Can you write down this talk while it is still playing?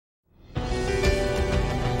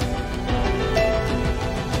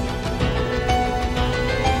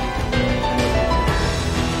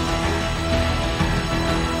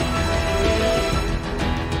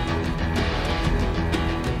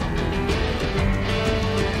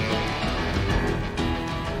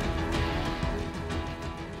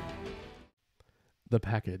The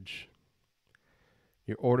package.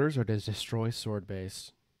 Your orders are to destroy Sword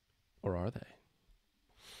Base. Or are they?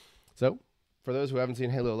 So, for those who haven't seen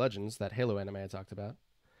Halo Legends, that Halo anime I talked about,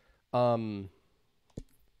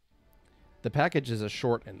 the package is a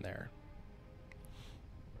short in there.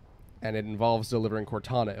 And it involves delivering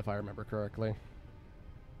Cortana, if I remember correctly.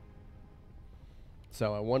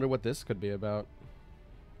 So I wonder what this could be about.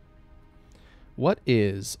 What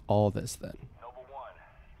is all this then? Noble 1,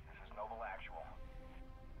 this is Noble Actual.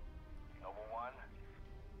 Noble 1,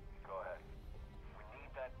 go ahead. We need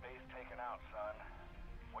that base taken out, son.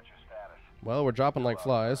 What's your status? Well, we're dropping like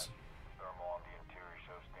flies. Thermal on the interior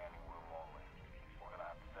shows standing room only. We're gonna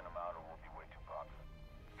have to thin them out or we'll be way too popular.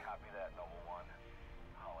 Copy that, Noble 1.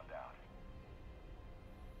 Holland down.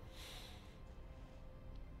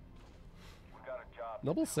 We got a job.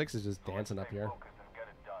 Noble 6 is just dancing up here. Focus and get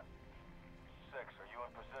it done. 6, are you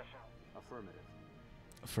in position? Affirmative.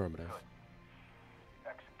 Affirmative. Good.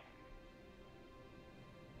 Execute.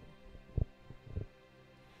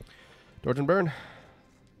 Dodge and burn.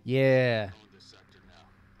 Yeah.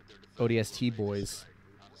 ODST boys.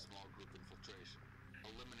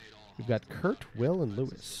 We've got Kurt, Will, and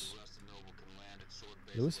Lewis.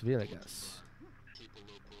 Luis Villegas.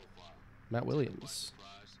 Matt Williams.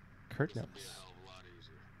 Kurt Nellis.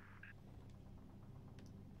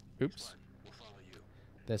 Oops.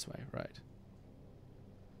 This way, right.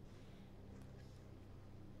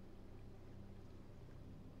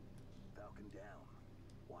 Falcon down.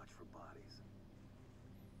 Watch for bodies.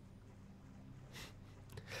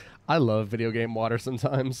 I love video game water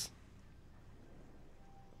sometimes.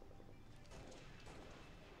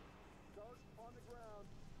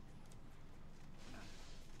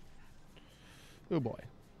 Oh boy.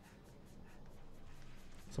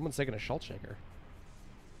 Someone's taking a salt shaker.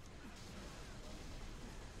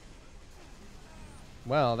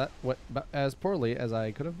 Well, that went as poorly as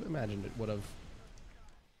I could have imagined it would have.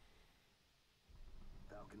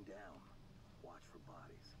 Falcon down. Watch for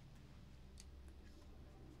bodies.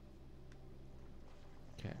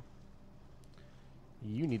 Okay.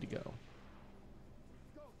 You need to go.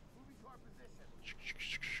 Go. Moving to our position.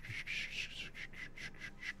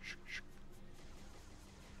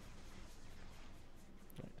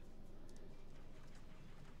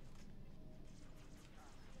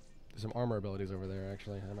 There's some armor abilities over there,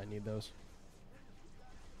 actually. I might need those.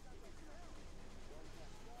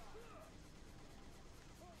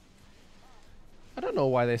 I don't know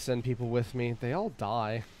why they send people with me. They all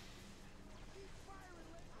die.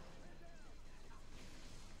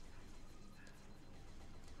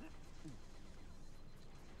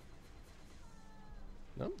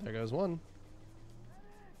 Nope, there goes one.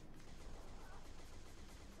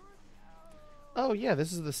 Oh, yeah,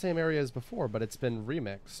 this is the same area as before, but it's been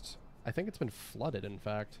remixed. I think it's been flooded, in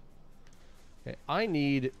fact. Okay, I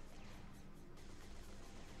need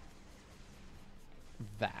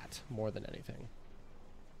that more than anything.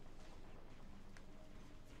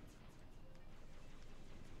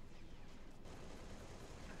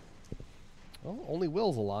 Well, only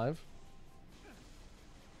Will's alive.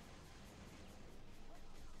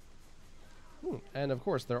 And, of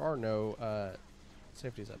course, there are no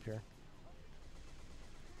safeties up here.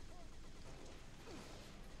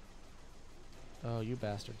 Oh, you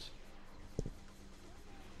bastards.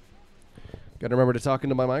 Gotta remember to talk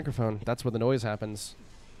into my microphone. That's where the noise happens.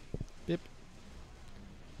 Beep.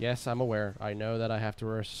 Yes, I'm aware. I know that I have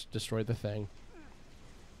to destroy the thing.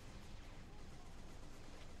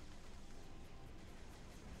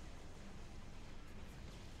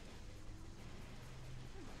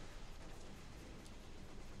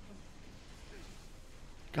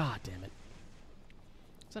 God damn it.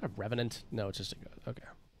 Is that a revenant? No, it's just a good. Okay.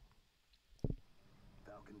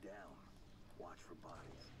 Falcon down. Watch for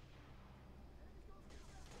bodies.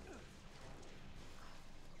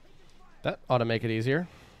 That ought to make it easier.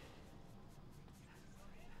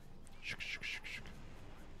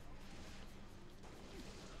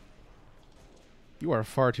 You are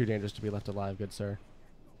far too dangerous to be left alive, good sir.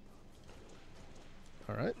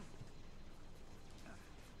 All right.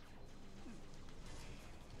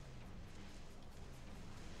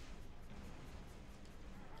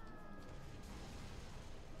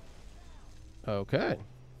 Okay.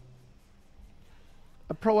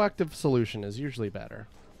 A proactive solution is usually better.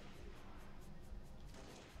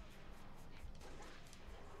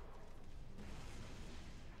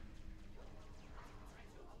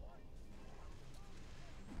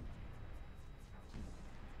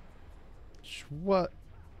 What?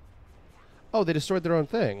 Oh, they destroyed their own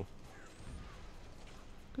thing.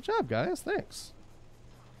 Good job, guys. Thanks.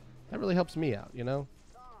 That really helps me out, you know?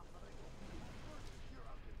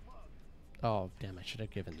 Oh, damn, I should have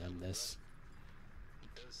given them this. It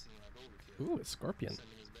does seem like overkill. Ooh, a scorpion.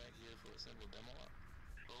 Sending us back here for a simple demo op.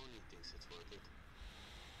 Only thinks it's worth it.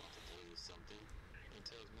 Want to tell you something? It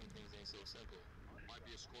tells me things ain't so simple. Might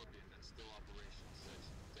be a scorpion that's still operational.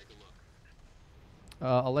 Take a look.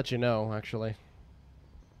 I'll let you know, actually.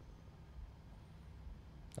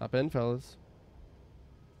 Hop in, fellas.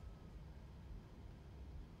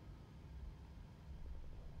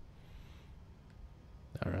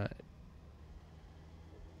 All right.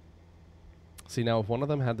 See, now if one of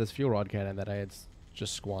them had this fuel rod cannon that I had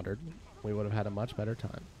just squandered, we would have had a much better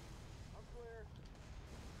time.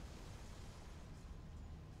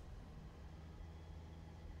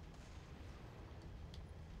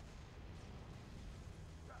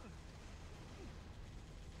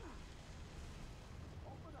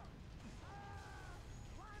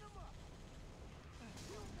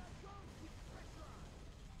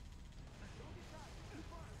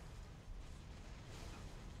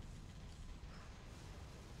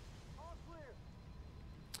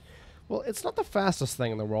 Well, it's not the fastest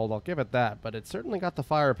thing in the world, I'll give it that, but it certainly got the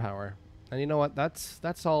firepower. And you know what?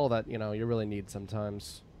 That's all that, you know, you really need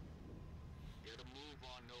sometimes. Get a move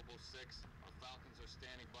on, Noble 6. Our Falcons are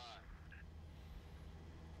standing by.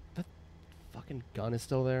 That fucking gun is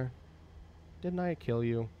still there. Didn't I kill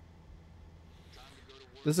you? Time to go to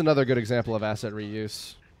work. This is another good example of asset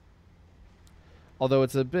reuse. Although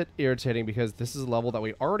it's a bit irritating because this is a level that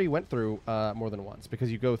we already went through more than once.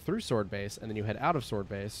 Because you go through Sword Base, and then you head out of Sword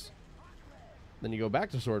Base. Then you go back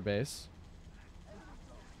to Sword Base.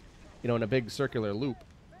 You know, in a big circular loop.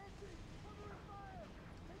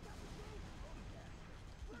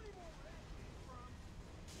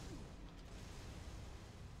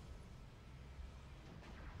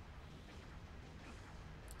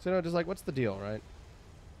 So, you know, just like, what's the deal, right?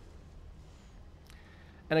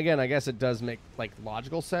 And again, I guess it does make, like,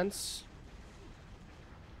 logical sense.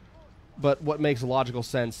 But what makes logical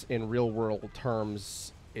sense in real-world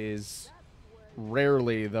terms is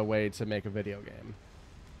rarely the way to make a video game.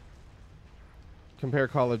 Compare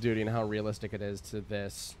Call of Duty and how realistic it is to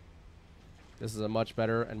this. This is a much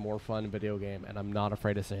better and more fun video game, and I'm not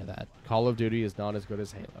afraid to say that. Call of Duty is not as good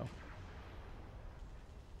as Halo.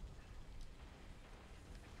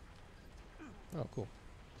 Oh, cool.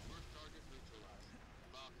 First target neutralized.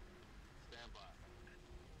 Falcon, stand by.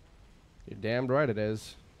 You're damned right it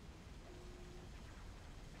is.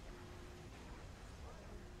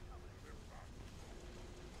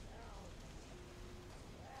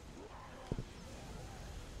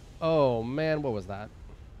 Oh, man, what was that?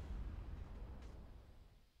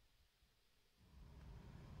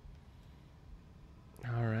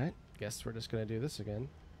 All right. Guess we're just going to do this again.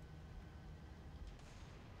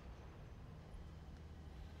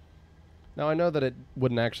 Now, I know that it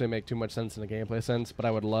wouldn't actually make too much sense in a gameplay sense, but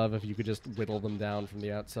I would love if you could just whittle them down from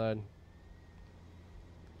the outside.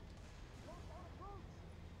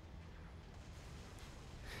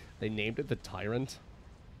 They named it the Tyrant.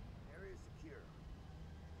 Area secure.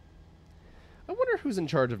 I wonder who's in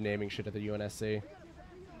charge of naming shit at the UNSC.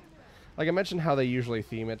 Like, I mentioned how they usually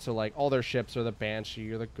theme it, so, like, all their ships are the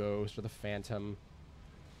Banshee, or the Ghost, or the Phantom,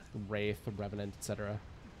 the Wraith, the Revenant, etc.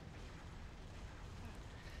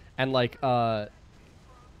 And, like, for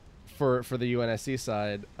the UNSC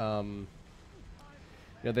side, you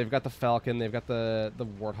know, they've got the Falcon, they've got the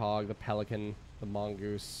Warthog, the Pelican, the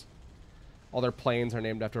Mongoose. All their planes are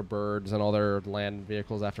named after birds, and all their land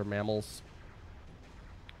vehicles after mammals.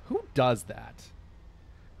 Who does that?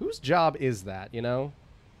 Whose job is that, you know?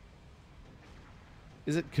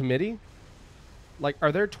 Is it committee? Like,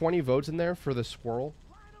 are there 20 votes in there for the Squirrel?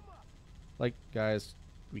 Like, guys,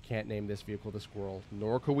 we can't name this vehicle the Squirrel,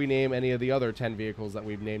 nor could we name any of the other 10 vehicles that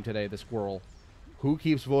we've named today the Squirrel. Who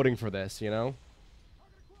keeps voting for this, you know?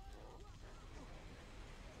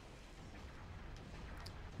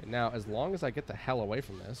 And now, as long as I get the hell away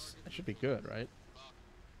from this, I should be good, right?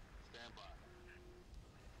 Stand by.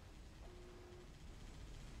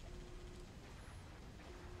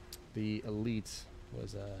 The elite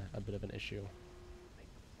was a bit of an issue.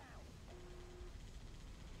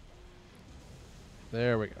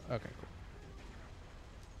 There we go. Okay, cool.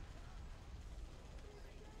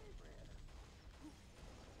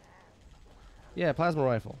 Yeah, plasma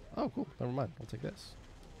rifle. Oh, cool. Never mind. I'll take this.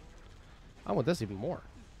 I want this even more.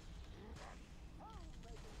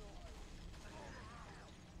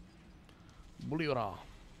 Booyah.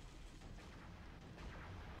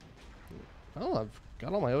 Oh, I've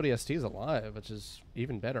got all my ODSTs alive, which is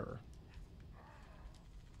even better.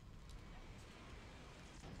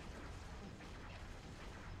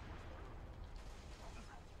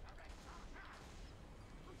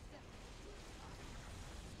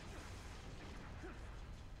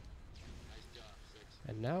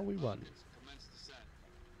 now we run. Commence descent.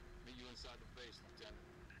 Meet you inside the base, Lieutenant.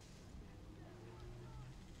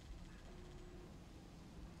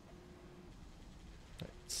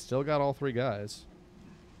 Still got all 3 guys.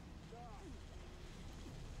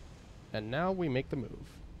 And now we make the move.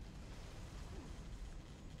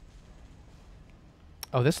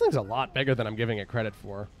 Oh, this thing's a lot bigger than I'm giving it credit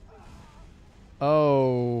for.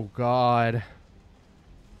 Oh, God.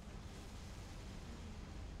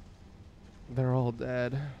 They're all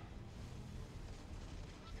dead.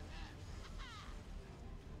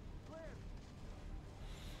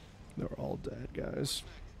 They're all dead, guys.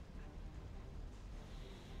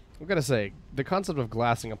 I've got to say, the concept of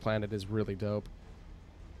glassing a planet is really dope.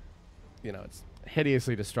 You know, it's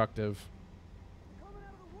hideously destructive.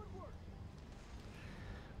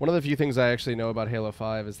 One of the few things I actually know about Halo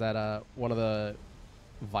 5 is that one of the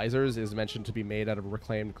visors is mentioned to be made out of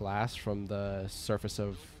reclaimed glass from the surface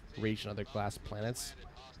of Reach and other glass planets.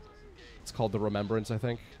 It's called the Remembrance, I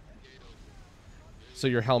think. So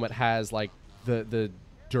your helmet has, like, the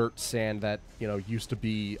dirt sand that, you know, used to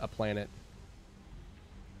be a planet.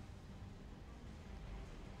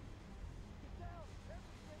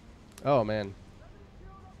 Oh, man.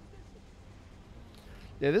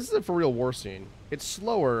 Yeah, this is a for real war scene. It's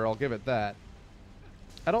slower, I'll give it that.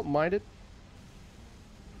 I don't mind it.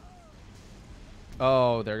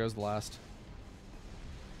 Oh, there goes the last.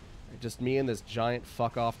 Just me and this giant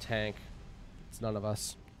fuck-off tank. It's none of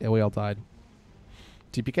us. Yeah, we all died.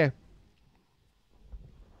 TPK.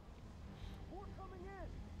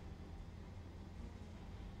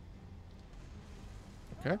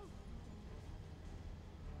 Okay.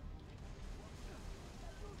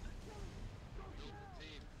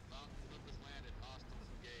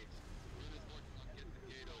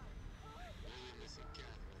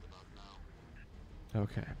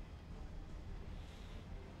 Okay.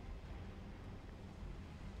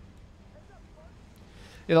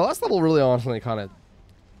 Yeah, the last level really honestly kind of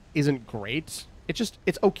isn't great. It's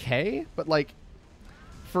okay, but like,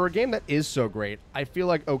 for a game that is so great, I feel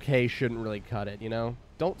like okay shouldn't really cut it, you know?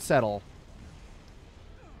 Don't settle.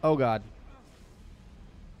 Oh, God.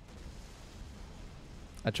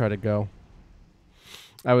 I tried to go.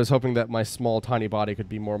 I was hoping that my small, tiny body could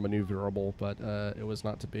be more maneuverable, but it was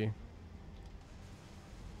not to be.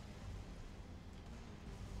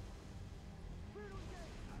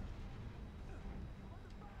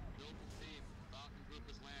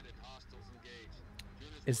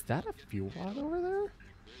 Is that a fuel rod over there?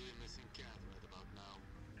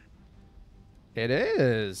 It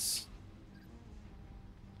is.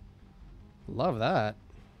 Love that.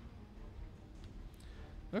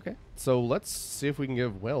 Okay, so let's see if we can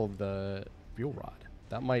give Will the fuel rod.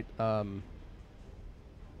 That might,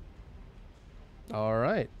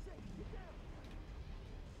 Alright.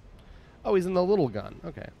 Oh, he's in the little gun.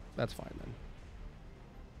 Okay, that's fine then.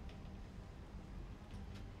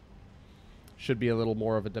 Should be a little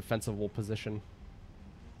more of a defensible position.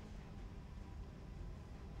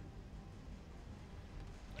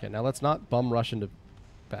 Okay, now let's not bum rush into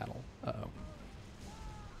battle. Uh-oh.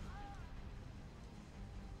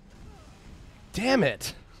 Damn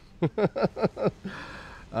it!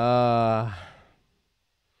 Yada,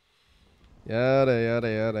 yada,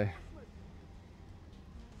 yada.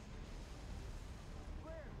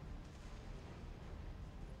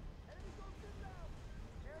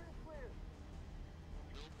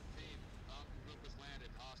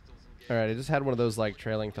 Alright, I just had one of those, like,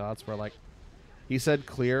 trailing thoughts where, like, he said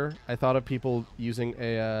clear. I thought of people using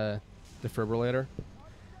a defibrillator.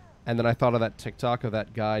 And then I thought of that TikTok of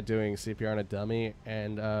that guy doing CPR on a dummy,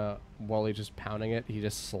 and while he's just pounding it, he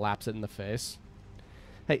just slaps it in the face.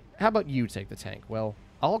 Hey, how about you take the tank? Well,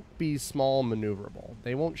 I'll be small maneuverable.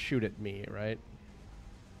 They won't shoot at me, right?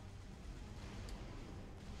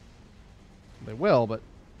 They will, but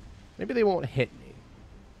maybe they won't hit me.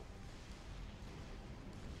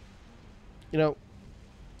 You know,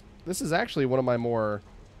 this is actually one of my more...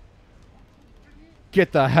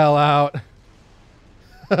 Get the hell out!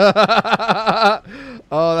 Oh,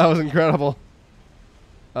 that was incredible.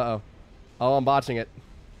 Uh-oh. Oh, I'm botching it.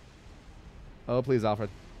 Oh, please, Alfred.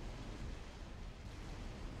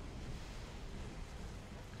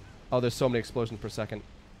 Oh, there's so many explosions per second.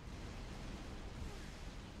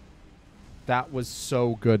 That was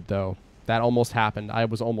so good, though. That almost happened. I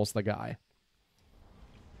was almost the guy.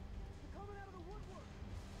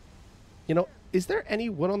 You know, is there any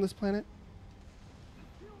wood on this planet?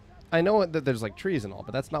 I know that there's, like, trees and all,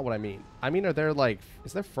 but that's not what I mean. I mean, are there, like...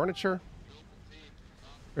 Is there furniture?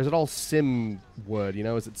 Or is it all sim wood, you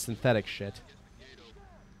know? Is it synthetic shit?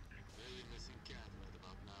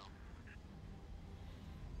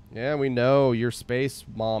 Yeah, we know your space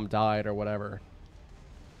mom died or whatever.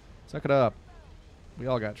 Suck it up. We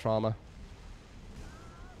all got trauma.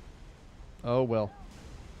 Oh, well.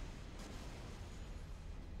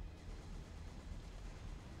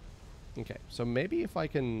 Okay, so maybe if I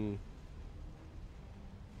can...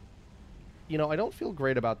 You know, I don't feel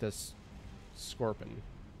great about this Scorpion.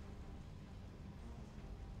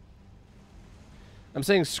 I'm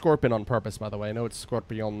saying Scorpion on purpose, by the way. I know it's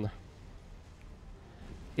Scorpion.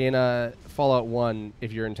 In Fallout 1,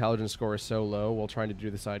 if your intelligence score is so low while trying to do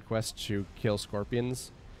the side quest to kill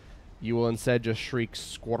scorpions, you will instead just shriek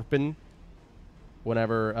Scorpion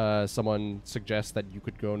whenever someone suggests that you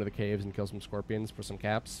could go into the caves and kill some scorpions for some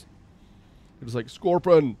caps. It's like,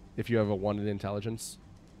 Scorpion, if you have a 1 in intelligence.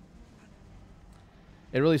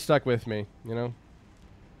 It really stuck with me, you know?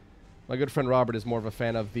 My good friend Robert is more of a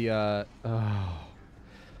fan of the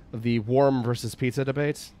warm versus pizza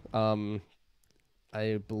debate.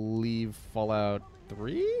 I believe Fallout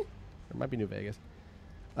 3? Or it might be New Vegas.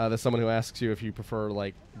 There's someone who asks you if you prefer,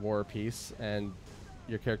 like, war or peace, and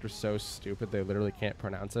your character's so stupid they literally can't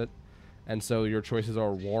pronounce it. And so your choices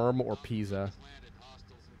are warm or pizza.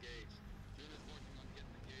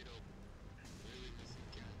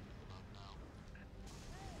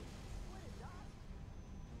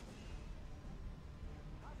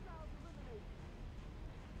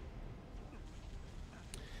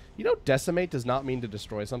 You know, decimate does not mean to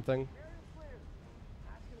destroy something.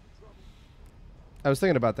 I was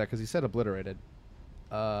thinking about that because he said obliterated.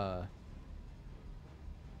 Yeah,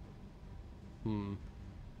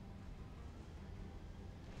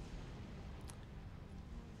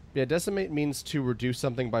 decimate means to reduce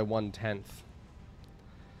something by 1/10.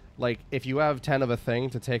 Like, if you have 10 of a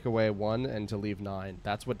thing, to take away 1 and to leave 9.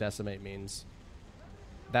 That's what decimate means.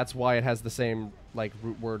 That's why it has the same, like,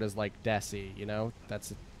 root word as, like, deci, you know?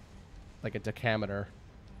 That's like a decameter.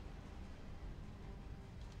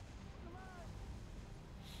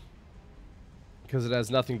 Because it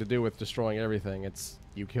has nothing to do with destroying everything. It's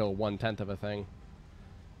you kill 1/10 of a thing.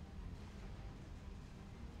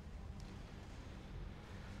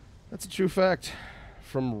 That's a true fact.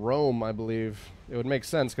 From Rome, I believe. It would make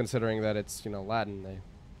sense considering that it's, you know, Latin.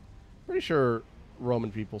 Pretty sure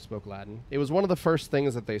Roman people spoke Latin. It was one of the first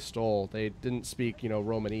things that they stole. They didn't speak, you know,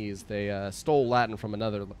 Romanese. They stole Latin from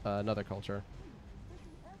another culture.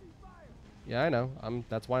 Yeah, I know.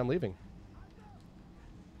 That's why I'm leaving.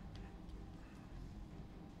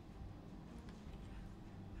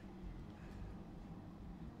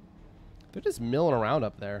 They're just milling around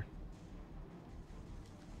up there.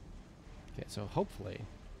 Okay, so hopefully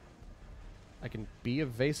I can be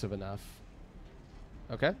evasive enough.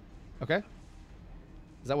 Okay. Okay.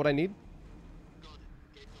 Is that what I need?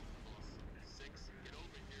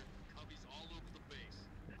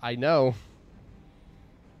 I know.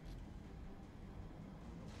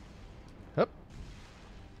 Hup.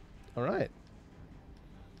 All right.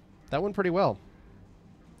 That went pretty well.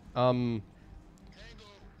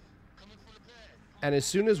 And as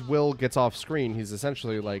soon as Will gets off screen, he's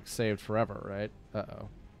essentially, like, saved forever, right? Uh-oh.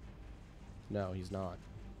 No, he's not.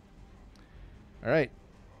 All right.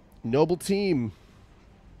 Noble team.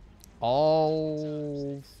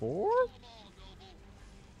 All 4?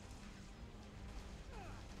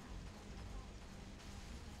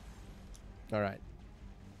 All right.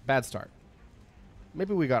 Bad start.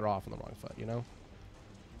 Maybe we got off on the wrong foot, you know?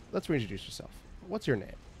 Let's reintroduce yourself. What's your name?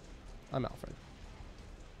 I'm Alfred.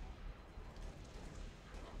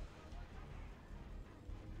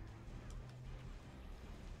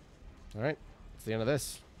 All right. It's the end of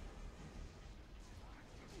this.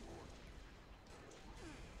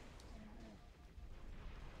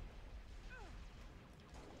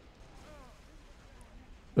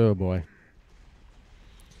 Oh, boy.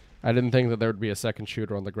 I didn't think that there would be a second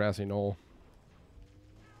shooter on the grassy knoll.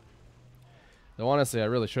 Though, honestly, I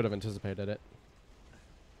really should have anticipated it.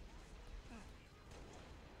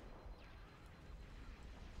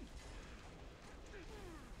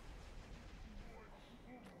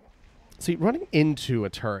 See, running into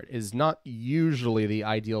a turret is not usually the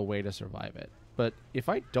ideal way to survive it. But if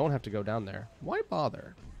I don't have to go down there, why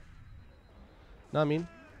bother? Know what I mean?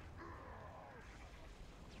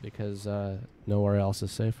 Because nowhere else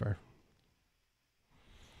is safer.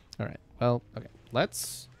 All right. Well, okay.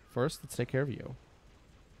 Let's take care of you.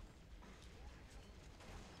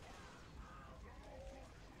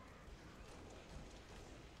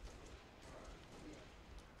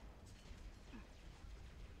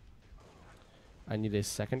 I need a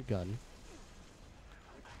second gun.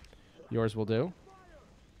 Yours will do.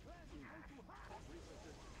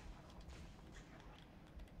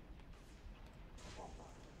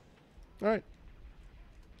 All right.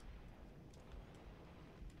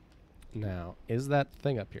 Now, is that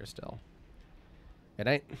thing up here still? It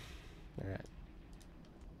ain't. Alright.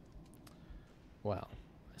 Well,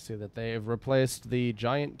 I see that they've replaced the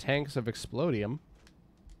giant tanks of explodium.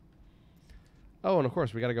 Oh, and of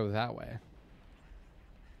course, we gotta go that way.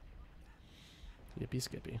 Yippee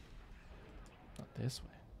skippy. Not this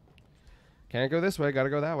way. Can't go this way, gotta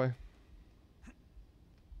go that way.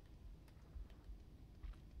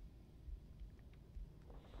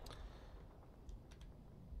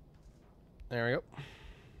 There we go.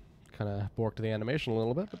 Kind of borked the animation a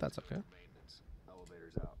little bit, but that's okay. Maintenance.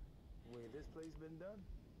 Elevator's out. Way this place been done,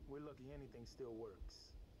 we're lucky anything still works.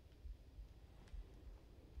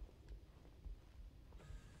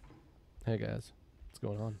 Hey guys, what's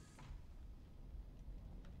going on?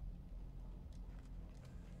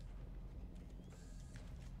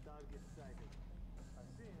 Target sighted. I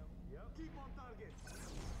see him. Yep. Keep on target.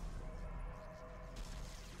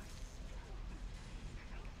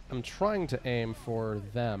 I'm trying to aim for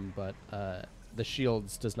them, but the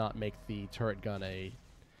shields does not make the turret gun a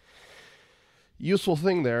useful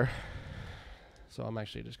thing there. So I'm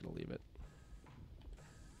actually just going to leave it.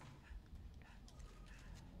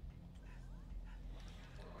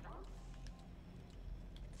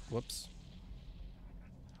 Whoops.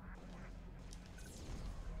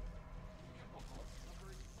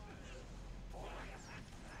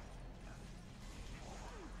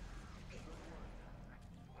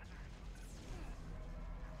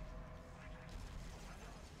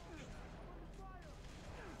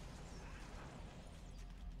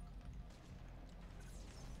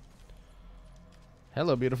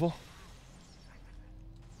 Hello, beautiful.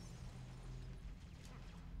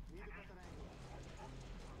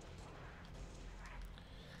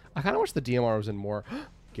 I kind of wish the DMR was in more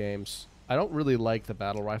games. I don't really like the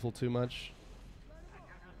battle rifle too much.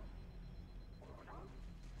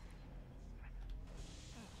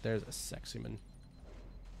 There's a sexy man.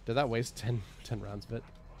 Did that waste 10 rounds of it?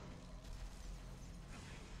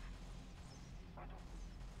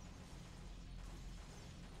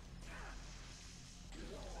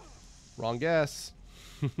 Wrong guess.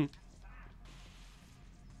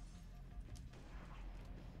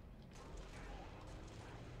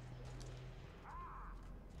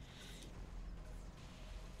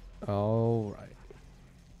 All right.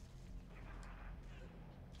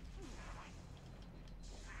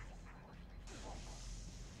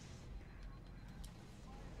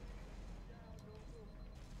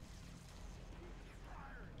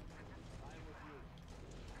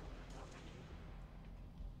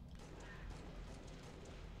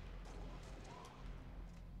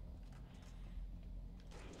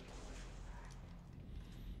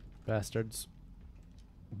 Bastards.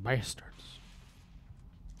 Bastards.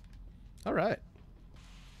 All right.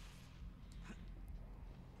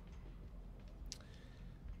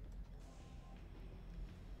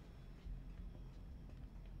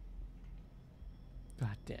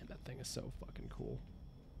 God damn, that thing is so fucking cool.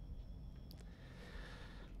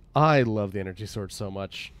 I love the energy sword so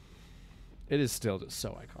much. It is still just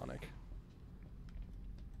so iconic.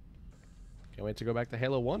 Can't wait to go back to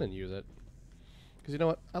Halo 1 and use it. Because you know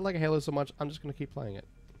what? I like Halo so much, I'm just going to keep playing it.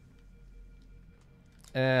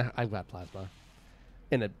 I've got plasma.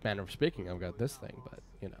 In a manner of speaking, I've got this thing, but,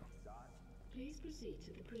 you know. Please proceed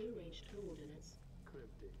to the prearranged coordinates.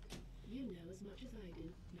 Cryptic. You know as much as I do,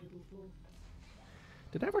 Noble 4.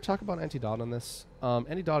 Did I ever talk about Anti-Dot on this?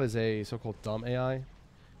 Anti-Dot is a so-called dumb AI.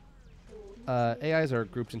 AIs are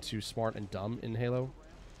grouped into smart and dumb in Halo.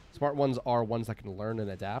 Smart ones are ones that can learn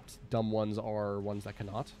and adapt. Dumb ones are ones that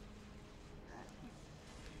cannot.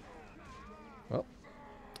 Well,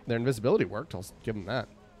 their invisibility worked. I'll give them that.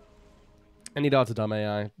 Anti-Dot's a dumb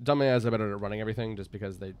AI. Dumb AIs are better at running everything just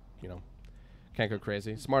because they, you know, can't go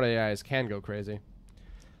crazy. Smart AIs can go crazy.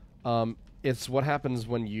 It's what happens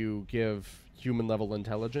when you give human-level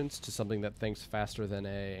intelligence to something that thinks faster than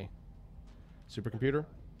a supercomputer.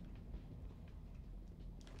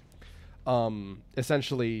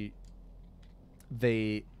 Essentially,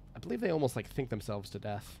 I believe they almost like think themselves to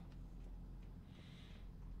death.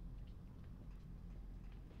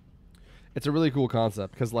 It's a really cool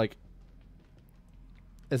concept because, like,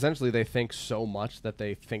 essentially they think so much that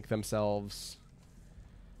they think themselves,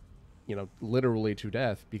 you know, literally to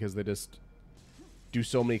death because they just do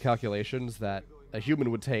so many calculations that a human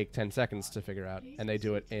would take 10 seconds to figure out, and they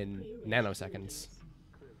do it in nanoseconds.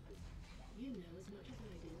 You know as much as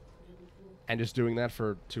I do, Noble 4. And just doing that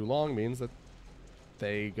for too long means that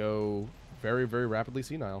they go very, very rapidly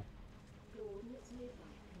senile. Coordinates nearby,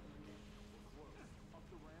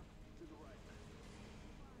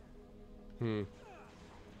 Commander.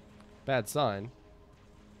 Bad sign.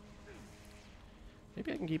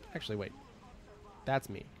 Maybe I can keep... Actually, wait. That's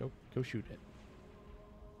me. Go shoot it.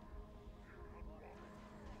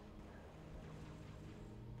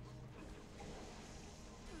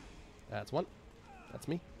 That's one. That's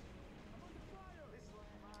me.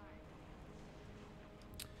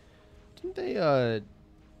 Didn't they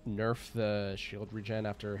nerf the shield regen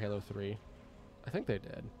after Halo 3? I think they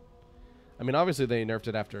did. I mean, obviously they nerfed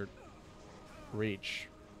it after Reach.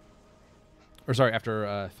 Or sorry,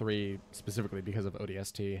 after 3 specifically because of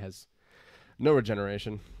ODST has no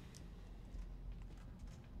regeneration.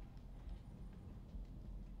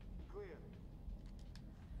 Clear.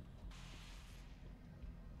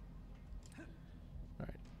 All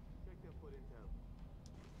right. Check that foot intel.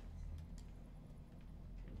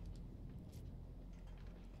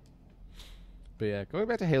 But yeah, going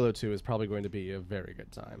back to Halo 2 is probably going to be a very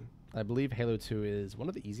good time. I believe Halo 2 is one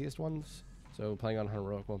of the easiest ones, so playing on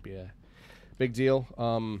Heroic won't be a big deal.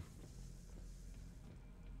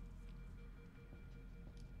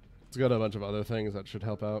 It's got a bunch of other things that should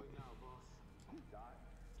help out.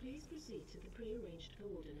 Please proceed to the prearranged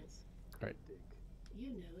coordinates. Right.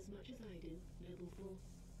 You know as much as I do, Noble 4.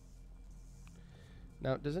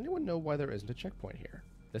 Now, does anyone know why there isn't a checkpoint here?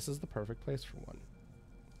 This is the perfect place for one.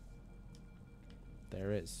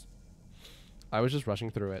 There is. I was just rushing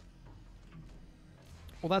through it.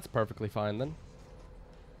 Well, that's perfectly fine then.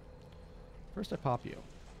 First I pop you.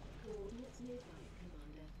 Coordinates nearby,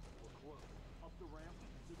 Commander. We're close. Up the ramp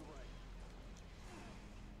to the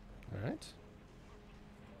right. Alright.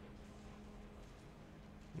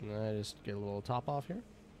 And I just get a little top off here.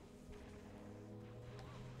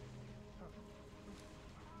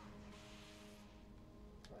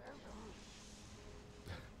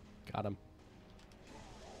 Got him.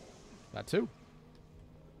 Got 2.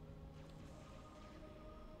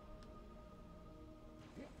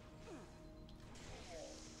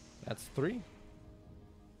 That's 3.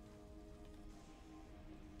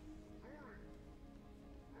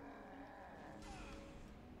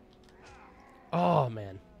 Oh,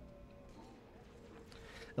 man.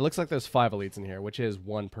 It looks like there's 5 elites in here, which is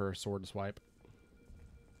 1 per sword swipe.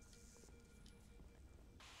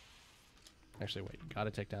 Actually, wait.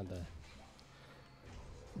 Gotta take down the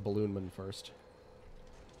balloonman first.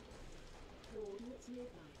 Coordinates nearby,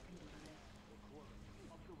 Commander. We're close.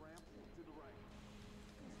 Up the ramp to the right.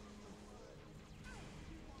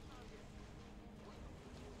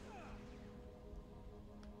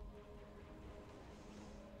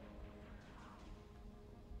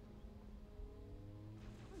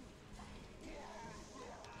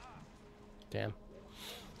 Damn.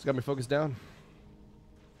 It's got me focused down.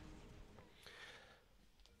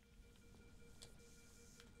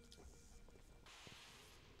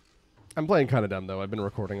 I'm playing kind of dumb, though. I've been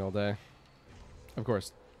recording all day. Of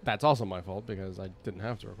course, that's also my fault, because I didn't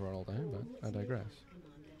have to record all day, but I digress.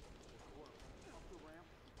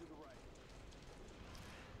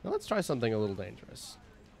 Now let's try something a little dangerous.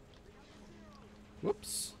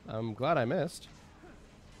 Whoops. I'm glad I missed.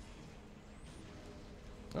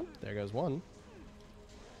 Oh, there goes 1.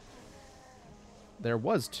 There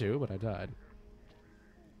was 2, but I died.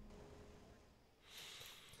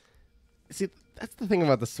 See, that's the thing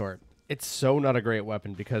about the sword. It's so not a great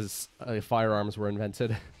weapon because firearms were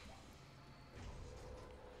invented.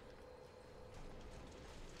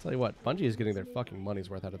 Tell you what, Bungie is getting their fucking money's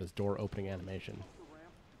worth out of this door opening animation.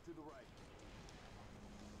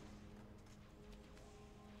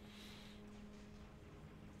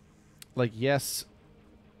 Like, yes,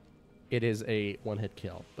 it is a one-hit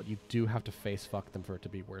kill, but you do have to face fuck them for it to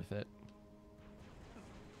be worth it.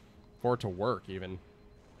 For it to work, even.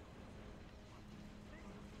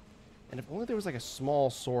 And if only there was, like, a small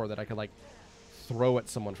sword that I could, like, throw at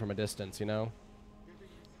someone from a distance, you know?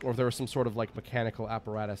 Or if there was some sort of, like, mechanical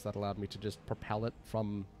apparatus that allowed me to just propel it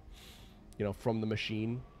from, you know, from the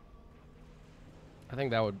machine. I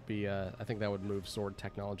think that would be, I think that would move sword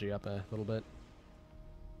technology up a little bit.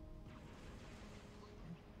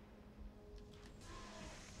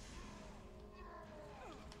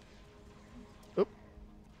 Oop.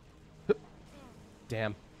 Hup.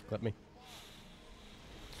 Damn. Clip me.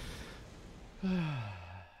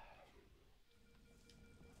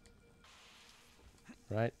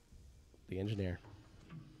 Right? The engineer.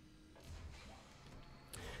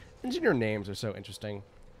 Engineer names are so interesting.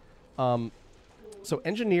 So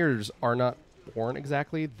engineers are not born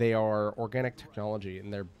exactly. They are organic technology,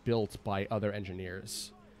 and they're built by other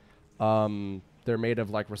engineers. They're made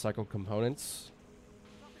of, like, recycled components.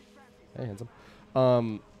 Hey, handsome.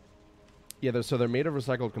 Yeah, so they're made of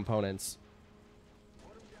recycled components.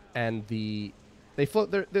 And they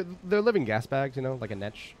float. They're living gas bags, you know, like a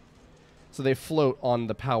netch. So they float on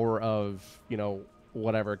the power of, you know,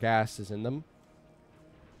 whatever gas is in them.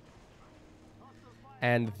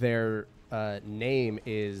 And their name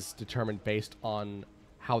is determined based on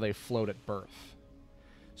how they float at birth.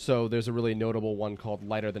 So there's a really notable one called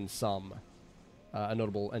Lighter Than Some. A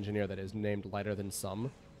notable engineer that is named Lighter Than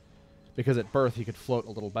Some. Because at birth he could float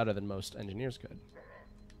a little better than most engineers could.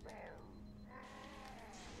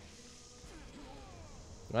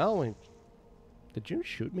 Well, did you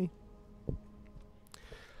shoot me?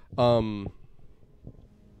 Oh,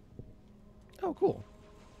 cool.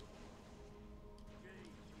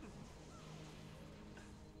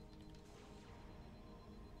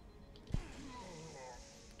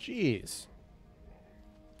 Jeez.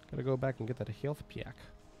 Gotta go back and get that health pack.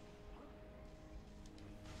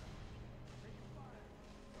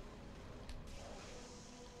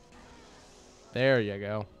 There you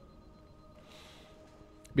go.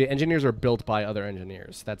 The engineers are built by other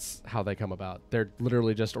engineers. That's how they come about. They're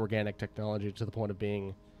literally just organic technology to the point of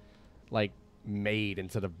being, like, made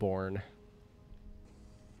instead of born.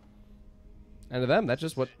 And to them, that's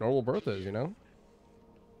just what normal birth is, you know?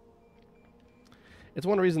 It's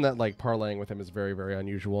one reason that, like, parlaying with him is very, very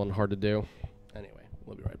unusual and hard to do. Anyway,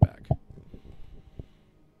 we'll be right back.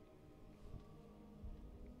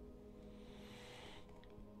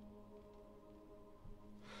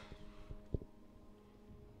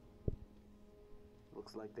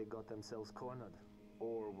 Looks like they got themselves cornered.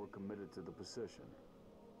 Or we're committed to the position.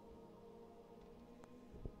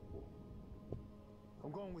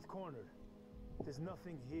 I'm going with cornered. There's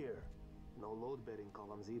nothing here. No load-bearing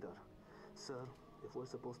columns either. Sir, if we're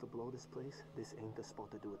supposed to blow this place, this ain't the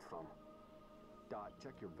spot to do it from. Dot,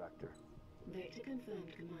 check your vector. Vector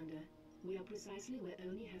confirmed, Commander. We are precisely where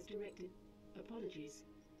Oni has directed. Apologies.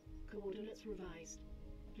 Coordinates revised.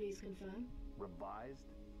 Please confirm. Revised?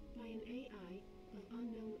 By an AI of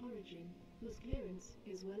unknown origin, whose clearance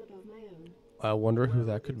is well above my own. I wonder who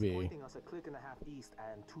that could It's be. pointing us a click and a half east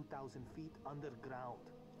and 2,000 feet underground.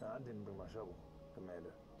 I didn't bring my shovel,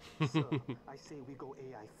 Commander. Sir, I say we go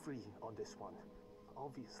AI free on this one.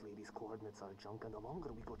 Obviously, these coordinates are junk, and the longer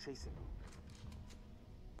we go chasing them.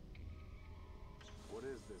 What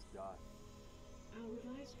is this, Dot? Our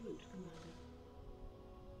revised route, Commander.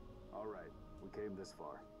 All right, we came this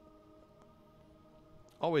far.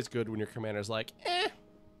 Always good when your commander's like,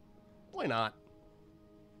 why not?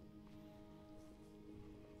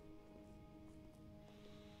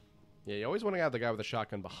 Yeah, you always want to have the guy with the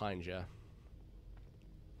shotgun behind you.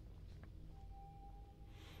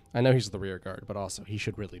 I know he's the rear guard, but also he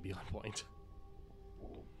should really be on point.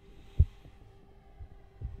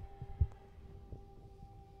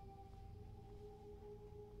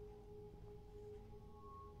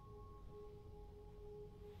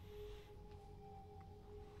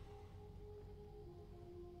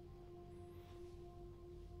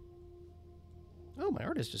 Oh, my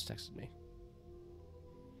artist just texted me.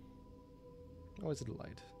 Always a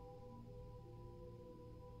delight.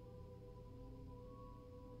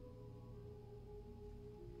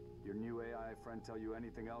 Your new AI friend tell you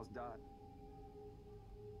anything else, Dot?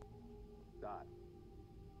 Dot.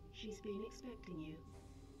 She's been expecting you.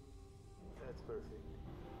 That's perfect.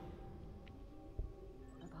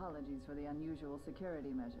 Apologies for the unusual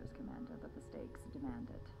security measures, Commander, but the stakes demand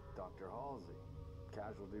it. Dr. Halsey.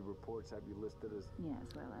 Casualty reports have you listed as... Yes,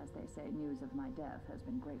 well, as they say, news of my death has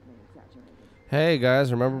been greatly exaggerated. Hey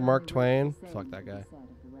guys, remember Mark Twain? Same Fuck that can guy. be said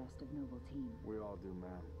of the rest of Noble Team. We all do,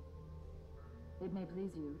 ma'am. It may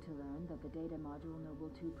please you to learn that the data module Noble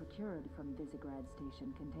 2 procured from Visegrad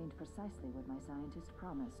Station contained precisely what my scientist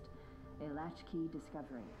promised. A latchkey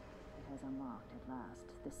discovery. It has unlocked, at last,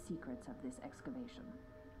 the secrets of this excavation.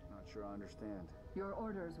 Not sure I understand. Your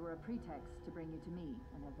orders were a pretext to bring you to me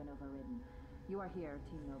and have been overridden. You are here,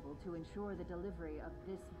 Team Noble, to ensure the delivery of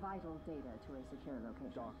this vital data to a secure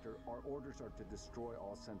location. Doctor, our orders are to destroy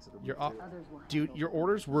all sensitive You're material. Others will Dude, handle your the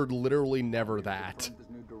orders were literally never that. Confirm this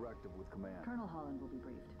new directive with command. Colonel Holland will be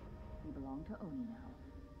briefed. We belong to Oni now.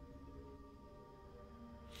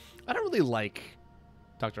 I don't really like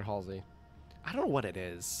Dr. Halsey. I don't know what it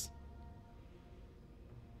is.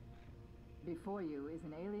 Before you is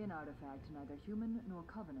an alien artifact, neither human nor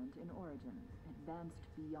covenant in origin, advanced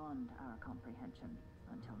beyond our comprehension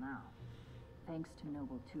until now. Thanks to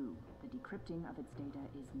Noble 2, the decrypting of its data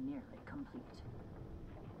is nearly complete.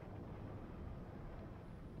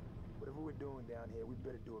 Whatever we're doing down here, we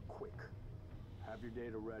better do it quick. Have your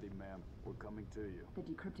data ready, ma'am. We're coming to you. The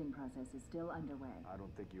decrypting process is still underway. I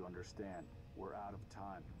don't think you understand. We're out of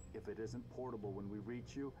time. If it isn't portable when we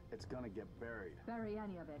reach you, it's gonna get buried. Bury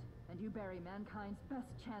any of it, and you bury mankind's best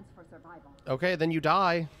chance for survival. Okay, then you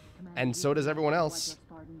die. Commander, And you so does know everyone what else. your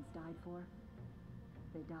Spartans died for?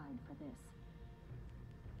 They died for this.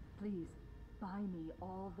 Please, buy me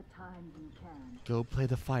all the time you can. Go play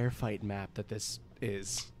the firefight map that this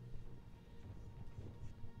is.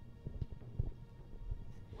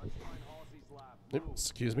 Let's find Halsey's lab.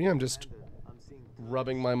 Excuse me, I'm just I'm seeing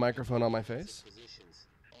rubbing my microphone on my face. positions.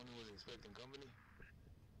 Only was expecting company.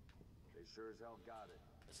 They sure as hell got it.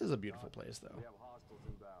 This is a beautiful place, though. We have hostiles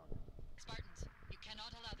inbound. Spartans, you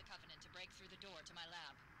cannot allow the Covenant to break through the door to my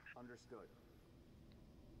lab. Understood.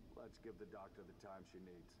 Let's give the doctor the time she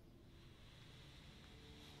needs.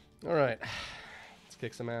 All right, let's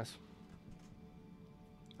kick some ass.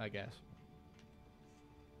 I guess.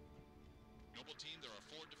 Noble team, there are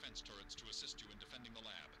 4 defense turrets to assist you in defending the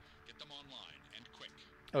lab. Get them online, and quick.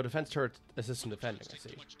 Oh, defense turret assist in defending, I Take see.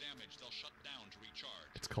 too much damage, they'll shut down to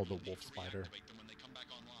recharge. It's called the You'll need wolf to spider. reactivate them when they come back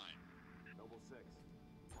online. Noble 6,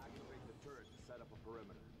 activate the turret to set up a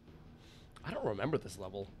perimeter. I don't remember this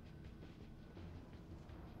level.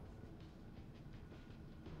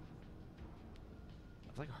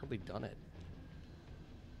 I've like hardly done it.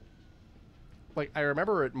 Like, I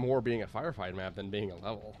remember it more being a firefight map than being a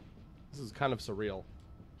level. This is kind of surreal.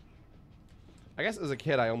 I guess as a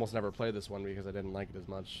kid I almost never played this one because I didn't like it as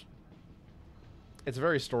much. It's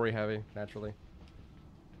very story heavy, naturally.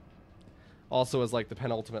 Also, as like the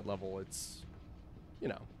penultimate level, it's, you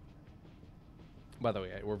know. By the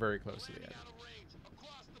way, we're very close to the end. Out of range,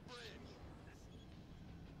 across the bridge.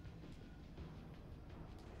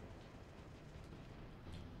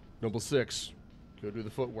 Noble 6, go do the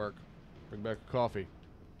footwork. Bring back a coffee.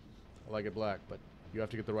 I like it black, but you have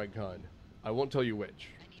to get the right kind. I won't tell you which.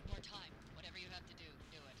 I need more time. Whatever you have to do,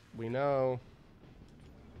 do it. We know.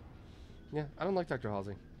 Yeah, I don't like Dr.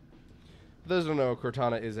 Halsey. For those who don't know,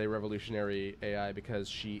 Cortana is a revolutionary AI because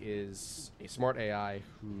she is a smart AI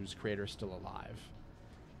whose creator is still alive.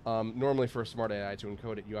 Normally for a smart AI to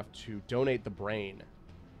encode it, you have to donate the brain.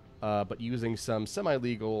 But using some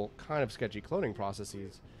semi-legal, kind of sketchy cloning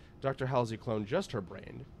processes, Dr. Halsey cloned just her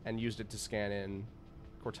brain and used it to scan in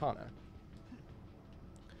Cortana.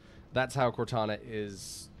 That's how Cortana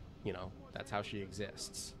is, you know, that's how she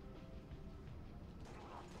exists.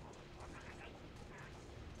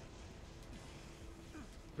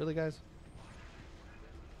 Really, guys?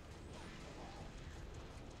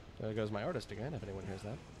 There goes my artist again, if anyone hears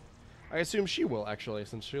that. I assume she will, actually,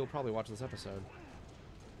 since she'll probably watch this episode.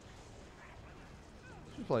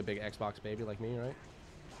 She's probably a big Xbox baby like me, right?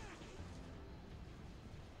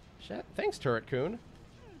 Shit. Thanks, Turret Coon.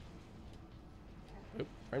 Oop,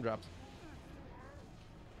 frame drops.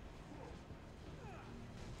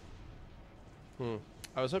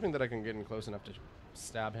 I was hoping that I can get in close enough to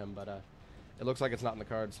stab him, but it looks like it's not in the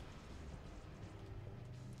cards.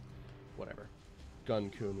 Whatever.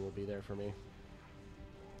 Gun Coon will be there for me.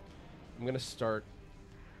 I'm gonna start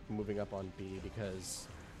moving up on B because...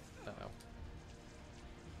 Uh-oh.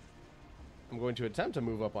 I'm going to attempt to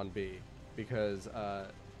move up on B because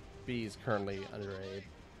B is currently under a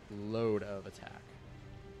load of attack.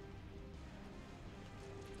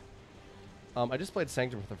 I just played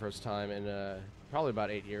Sanctum for the first time in probably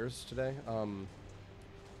about 8 years today.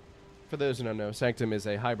 For those who don't know, Sanctum is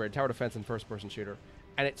a hybrid tower defense and first-person shooter,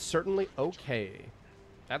 and it's certainly okay.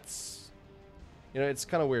 That's, you know, it's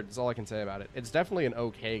kind of weird. That's all I can say about it. It's definitely an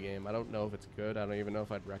okay game. I don't know if it's good. I don't even know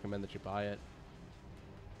if I'd recommend that you buy it.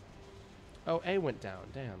 Oh, A went down.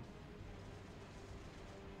 Damn.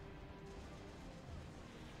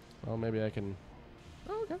 Well, maybe I can...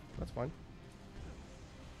 Oh, okay. That's fine.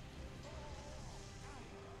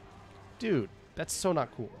 Dude, that's so not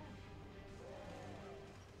cool.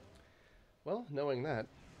 Well, knowing that,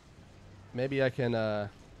 maybe I can, Oh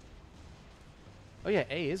yeah,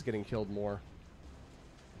 A is getting killed more.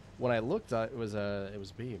 When I looked, it was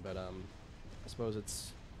B, but, I suppose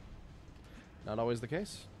it's not always the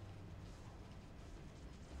case.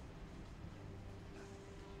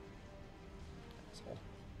 Asshole.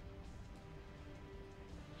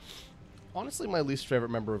 Honestly, my least favorite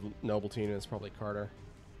member of Noble Team is probably Carter.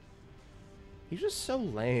 He's just so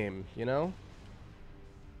lame, you know?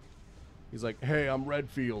 He's like, hey, I'm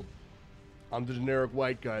Redfield. I'm the generic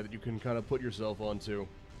white guy that you can kind of put yourself onto.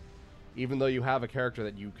 Even though you have a character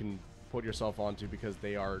that you can put yourself onto because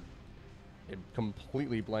they are a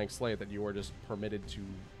completely blank slate that you are just permitted to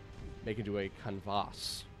make into a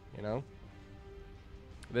canvas, you know?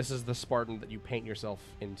 This is the Spartan that you paint yourself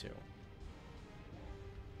into.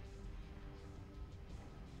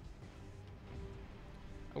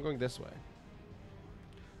 I'm going this way.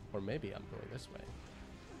 Or maybe I'm going this way.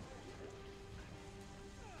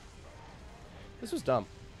 This was dumb.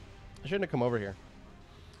 I shouldn't have come over here.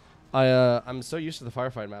 I'm so used to the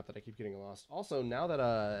firefight map that I keep getting lost. Also, now that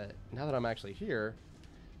I'm actually here,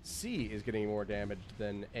 C is getting more damaged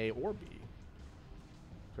than A or B.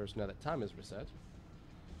 Of course, now that time is reset.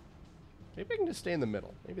 Maybe I can just stay in the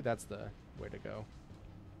middle. Maybe that's the way to go.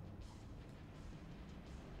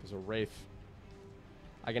 There's a Wraith.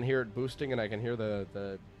 I can hear it boosting, and I can hear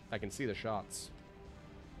I can see the shots.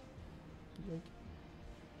 Yoink.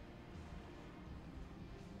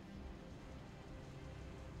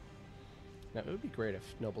 Now, it would be great if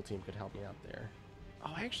Noble Team could help me out there.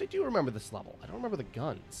 Oh, I actually do remember this level. I don't remember the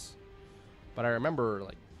guns. But I remember,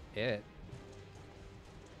 like, it.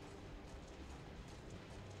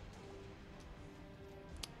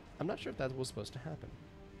 I'm not sure if that was supposed to happen.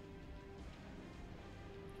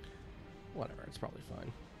 Whatever, it's probably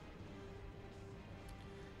fine.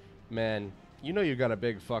 Man, you know you got a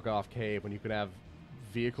big fuck-off cave when you can have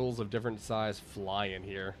vehicles of different size fly in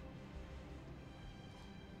here.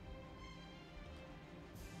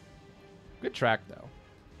 Good track, though.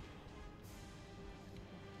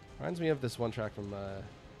 Reminds me of this one track from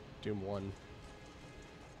Doom 1.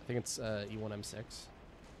 I think it's E1M6.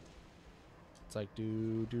 It's like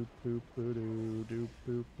do doop boop doo doop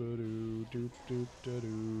boop doo doop doop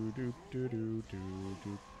doo doop doo doo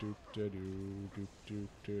doop doop doo doop doop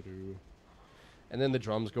doo. And then the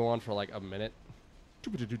drums go on for like a minute.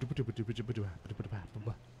 It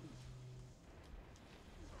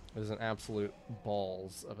is an absolute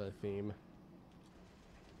balls of a theme.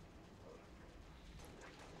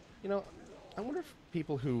 You know, I wonder if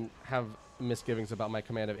people who have misgivings about my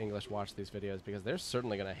command of English watch these videos, because they're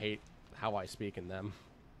certainly going to hate how I speak in them.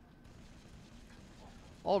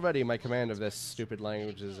 Already my command of this stupid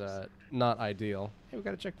language is not ideal. Hey, we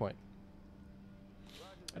got a checkpoint.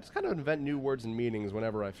 I just kind of invent new words and meanings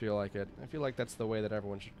whenever I feel like it. I feel like that's the way that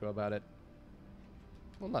everyone should go about it.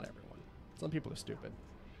 Well, not everyone. Some people are stupid.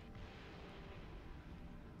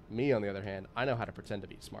 Me, on the other hand, I know how to pretend to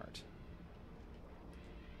be smart.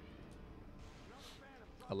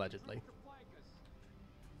 Allegedly.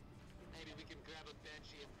 Maybe we can grab a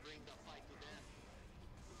banshee and bring the fight to them.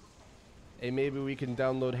 Hey, maybe we can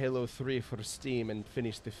download Halo 3 for Steam and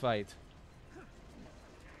finish the fight.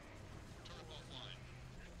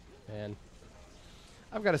 Man,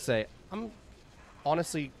 I've got to say, I'm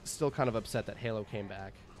honestly still kind of upset that Halo came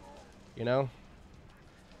back. You know?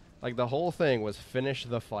 Like, the whole thing was finish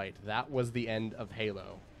the fight. That was the end of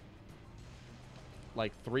Halo.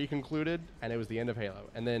 Like, 3 concluded, and it was the end of Halo.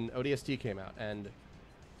 And then ODST came out, and,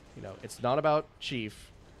 you know, it's not about Chief.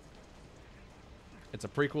 It's a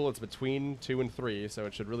prequel. It's between 2 and 3, so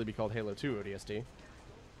it should really be called Halo 2 ODST.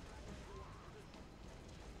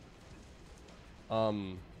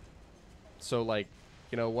 So, like,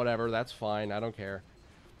 you know, whatever, that's fine. I don't care.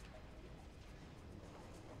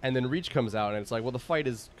 And then Reach comes out, and it's like, well, the fight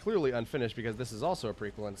is clearly unfinished because this is also a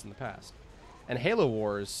prequel, and it's in the past. And Halo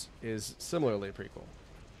Wars is similarly a prequel.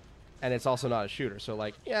 And it's also not a shooter, so,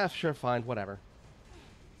 like, yeah, sure, fine, whatever.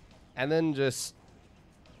 And then just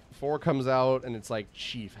 4 comes out, and it's like,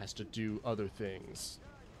 Chief has to do other things.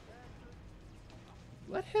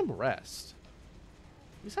 Let him rest.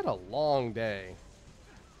 He's had a long day.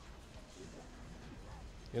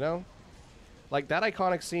 You know? Like, that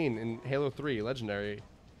iconic scene in Halo 3 Legendary,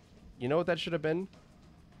 you know what that should have been?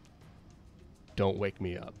 Don't wake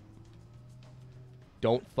me up.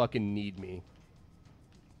 Don't fucking need me.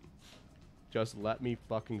 Just let me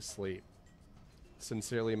fucking sleep.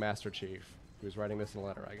 Sincerely, Master Chief, who's writing this in a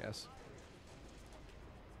letter, I guess.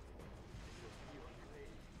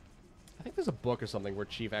 I think there's a book or something where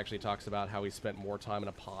Chief actually talks about how he spent more time in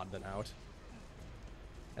a pod than out.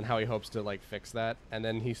 And how he hopes to, like, fix that. And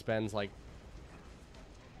then he spends, like...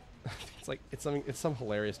 it's some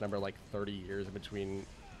hilarious number, like 30 years in between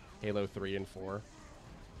Halo 3 and 4.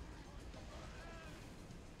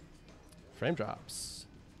 Frame drops.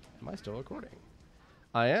 Am I still recording?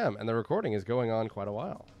 I am, and the recording is going on quite a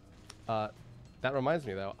while. That reminds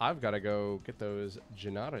me, though, I've got to go get those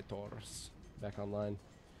generators back online.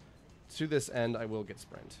 To this end, I will get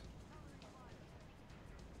Sprint.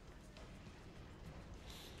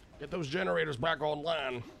 Get those generators back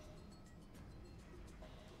online.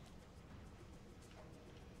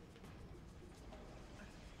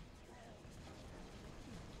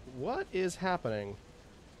 What is happening?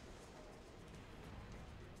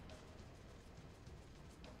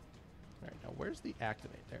 Alright, now where's the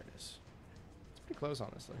activate? There it is. It's pretty close,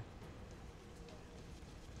 honestly.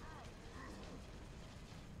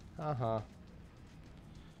 Uh-huh.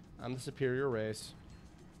 I'm the superior race.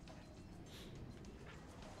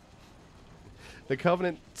 The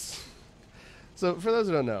Covenant... So, for those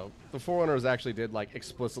who don't know, the Forerunners actually did, like,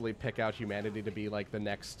 explicitly pick out humanity to be, like, the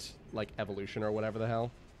next, like, evolution or whatever the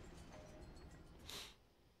hell.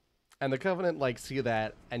 And the Covenant, like, see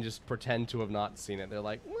that and just pretend to have not seen it. They're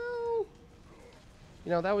like, well,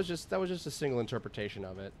 you know, that was just a single interpretation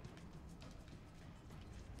of it.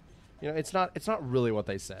 You know, it's not really what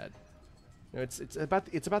they said. You know, it's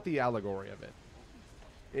about the allegory of it.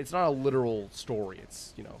 It's not a literal story.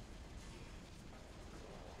 It's, you know,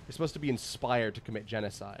 you're supposed to be inspired to commit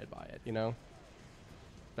genocide by it, you know?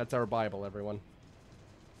 That's our Bible, everyone.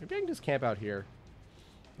 Maybe I can just camp out here.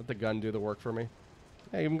 Let the gun do the work for me.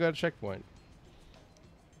 Hey, even got a checkpoint.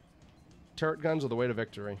 Turret guns are the way to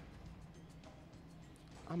victory.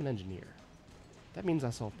 I'm an engineer. That means I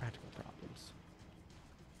solve practical problems.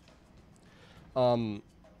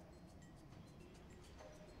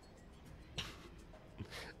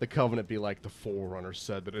 The Covenant be like, the Forerunner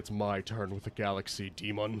said that it's my turn with the galaxy,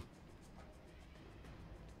 demon.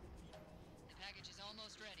 The package is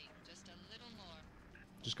almost ready. Just a little more.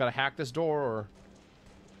 Just gotta hack this door or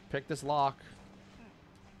pick this lock.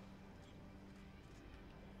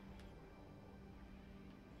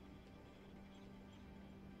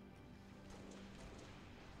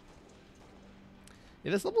 Yeah,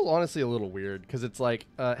 this level is honestly a little weird, because it's like,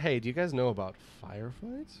 hey, do you guys know about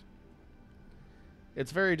firefights?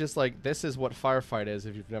 It's very just like, this is what firefight is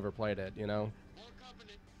if you've never played it, you know?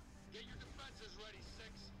 Get your defenses ready, 6.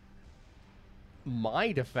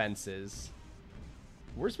 My defenses?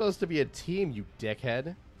 We're supposed to be a team, you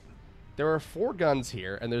dickhead. There are 4 guns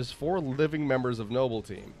here, and there's 4 living members of Noble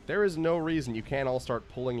Team. There is no reason you can't all start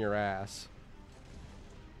pulling your ass.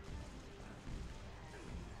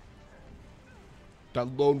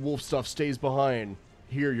 That lone wolf stuff stays behind.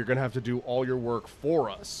 Here, you're gonna have to do all your work for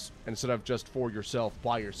us, instead of just for yourself,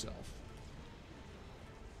 by yourself.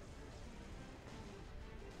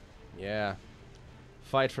 Yeah.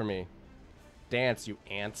 Fight for me. Dance, you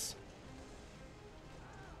ants.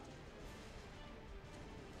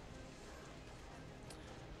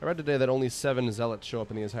 I read today that only 7 zealots show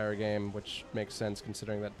up in the entire game, which makes sense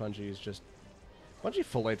considering that Bungie is just... Bungie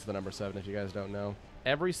fillets the number 7, if you guys don't know.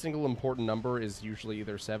 Every single important number is usually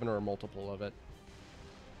either 7 or a multiple of it.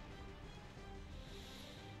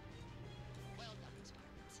 Well done,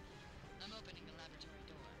 Spartans. I'm opening the laboratory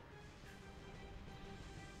door.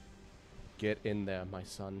 Get in there, my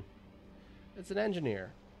son. It's an engineer.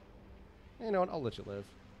 You know what? I'll let you live.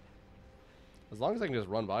 As long as I can just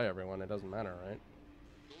run by everyone, it doesn't matter, right?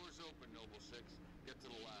 Doors open, Noble 6. Get to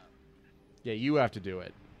the lab. Yeah, you have to do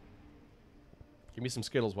it. Give me some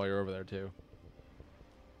Skittles while you're over there, too.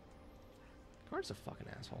 Guard's a fucking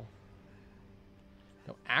asshole.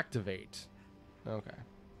 No, activate. Okay.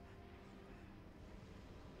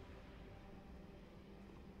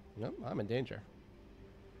 Nope, I'm in danger.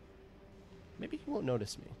 Maybe he won't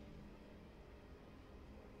notice me.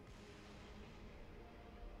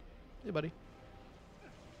 Hey, buddy.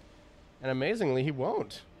 And amazingly, he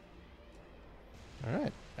won't.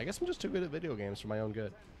 Alright. I guess I'm just too good at video games for my own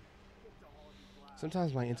good.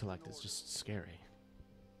 Sometimes my intellect is just scary.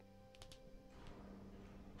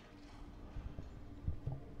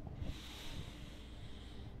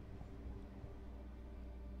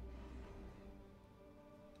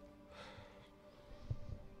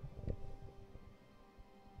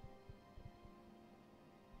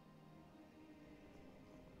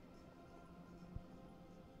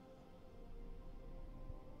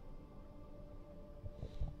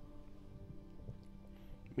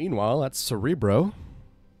 Meanwhile, that's Cerebro.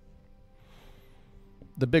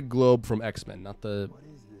 The big globe from X-Men, not the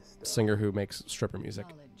singer who makes stripper music.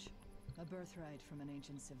 Knowledge, a birthright from an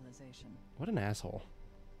ancient civilization. What an asshole.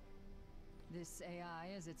 This AI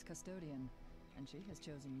is its custodian, and she has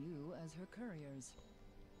chosen you as her couriers.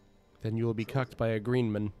 Then you will be cucked by a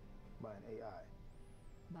greenman. By an AI.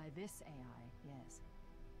 By this AI, yes.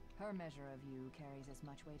 Her measure of you carries as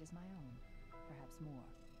much weight as my own, perhaps more.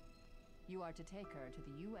 You are to take her to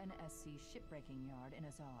the UNSC shipbreaking yard in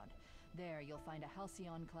Azad. There, you'll find a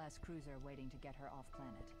Halcyon-class cruiser waiting to get her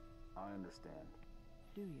off-planet. I understand.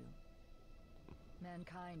 Do you?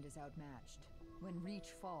 Mankind is outmatched. When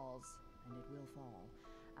Reach falls, and it will fall,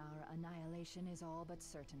 our annihilation is all but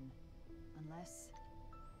certain. Unless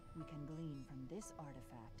we can glean from this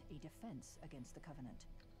artifact a defense against the Covenant.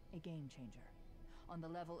 A game-changer. On the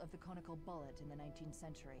level of the conical bullet in the 19th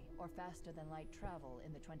century, or faster than light travel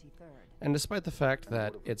in the 23rd. And despite the fact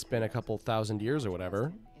that it's been a couple thousand years or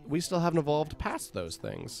whatever, we still haven't evolved past those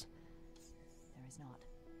things. There is not.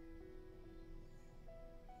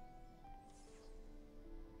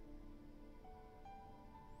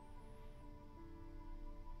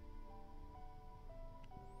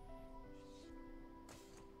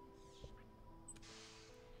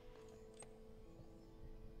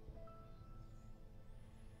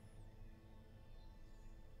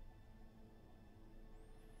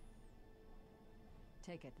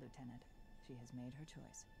 Take it, Lieutenant. She has made her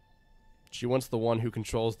choice. She wants the one who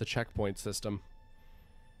controls the checkpoint system.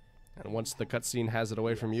 And once the cutscene has it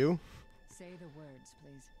away from you... Say the words,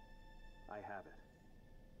 please. I have it.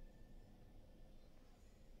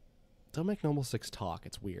 Don't make Noble 6 talk.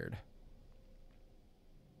 It's weird.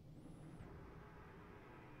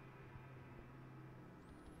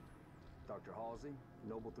 Dr. Halsey,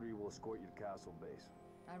 Noble 3 will escort you to Castle Base.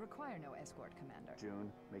 I require no escort, Commander. June,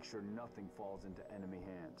 make sure nothing falls into enemy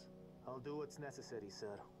hands. I'll do what's necessary, sir.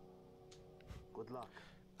 Good luck.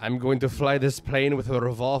 I'm going to fly this plane with a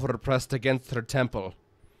revolver pressed against her temple.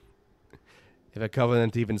 If a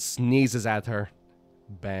Covenant even sneezes at her,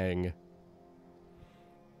 bang.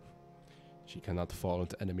 She cannot fall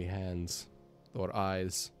into enemy hands or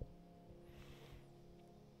eyes.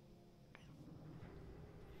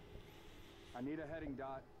 I need a heading,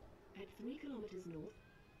 Dot. At 3 kilometers north,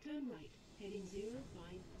 turn right, heading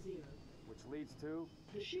 050. Which leads to?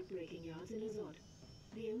 The shipbreaking yards in Azot,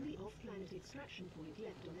 the only off-planet extraction point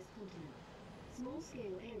left on this continent.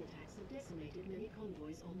 Small-scale air attacks have decimated many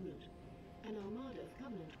convoys en route. An armada of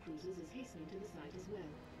Covenant cruisers is hastening to the site as well.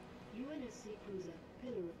 UNSC cruiser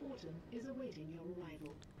Pillar of Autumn is awaiting your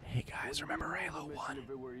arrival. Hey guys, remember Halo 1? If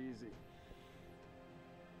it were easy.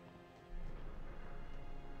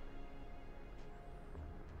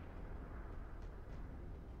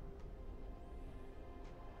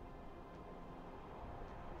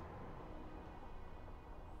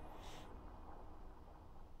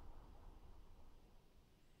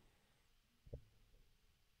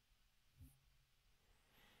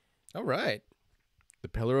 All right. The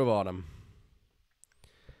Pillar of Autumn.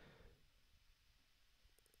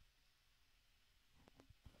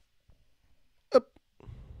 Up.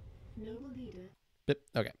 Noble leader. Bip.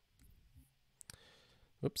 Okay.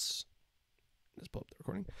 Whoops. Let's pull up the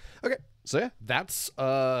recording. Okay. So yeah, that's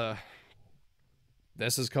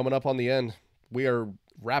this is coming up on the end. We are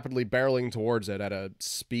rapidly barreling towards it at a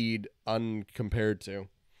speed uncompared to.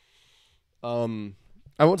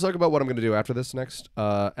 I want to talk about what I'm going to do after this next,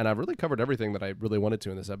 and I've really covered everything that I really wanted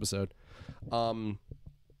to in this episode.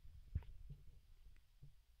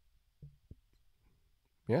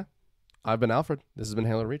 Yeah, I've been Alfred. This has been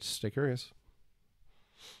Halo Reach. Stay curious.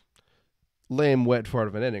 Lame, wet fart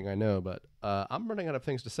of an ending, I know, but I'm running out of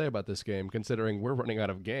things to say about this game, considering we're running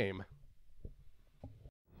out of game.